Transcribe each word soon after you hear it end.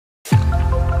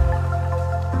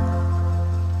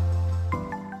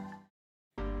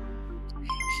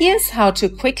Here's how to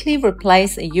quickly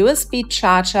replace a USB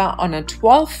charger on a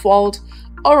 12-volt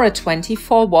or a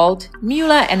 24-volt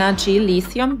Muller Energy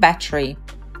lithium battery.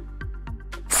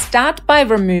 Start by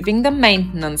removing the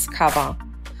maintenance cover.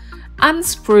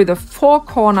 Unscrew the 4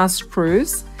 corner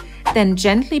screws, then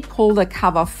gently pull the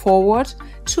cover forward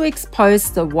to expose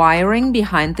the wiring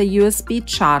behind the USB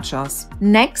chargers.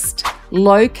 Next,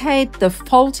 locate the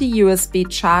faulty USB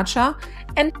charger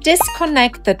and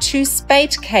disconnect the 2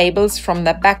 spade cables from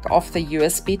the back of the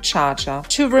USB charger.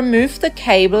 To remove the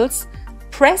cables,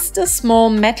 press the small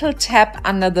metal tab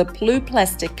under the blue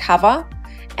plastic cover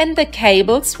and the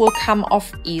cables will come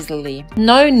off easily.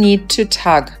 No need to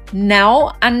tug.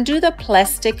 Now undo the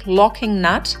plastic locking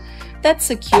nut that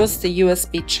secures the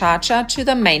USB charger to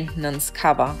the maintenance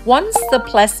cover. Once the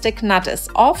plastic nut is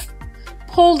off,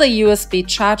 pull the USB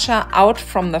charger out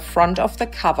from the front of the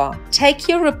cover. Take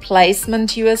your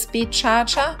replacement USB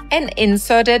charger and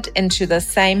insert it into the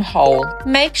same hole.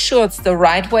 Make sure it's the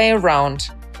right way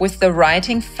around, with the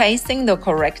writing facing the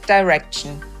correct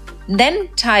direction. Then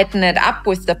tighten it up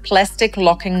with the plastic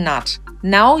locking nut.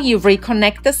 Now you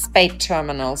reconnect the spade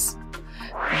terminals.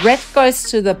 Red goes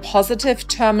to the positive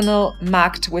terminal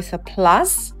marked with a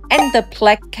plus, and the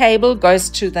black cable goes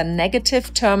to the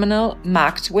negative terminal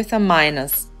marked with a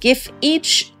minus. Give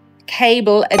each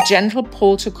cable a gentle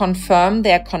pull to confirm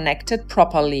they are connected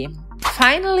properly.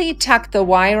 Finally, tuck the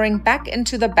wiring back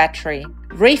into the battery.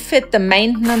 Refit the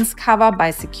maintenance cover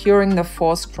by securing the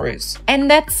 4 screws.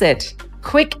 And that's it.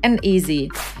 Quick and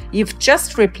easy. You've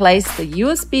just replaced the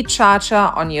USB charger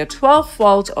on your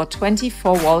 12-volt or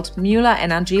 24-volt Muller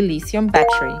Energy lithium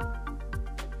battery.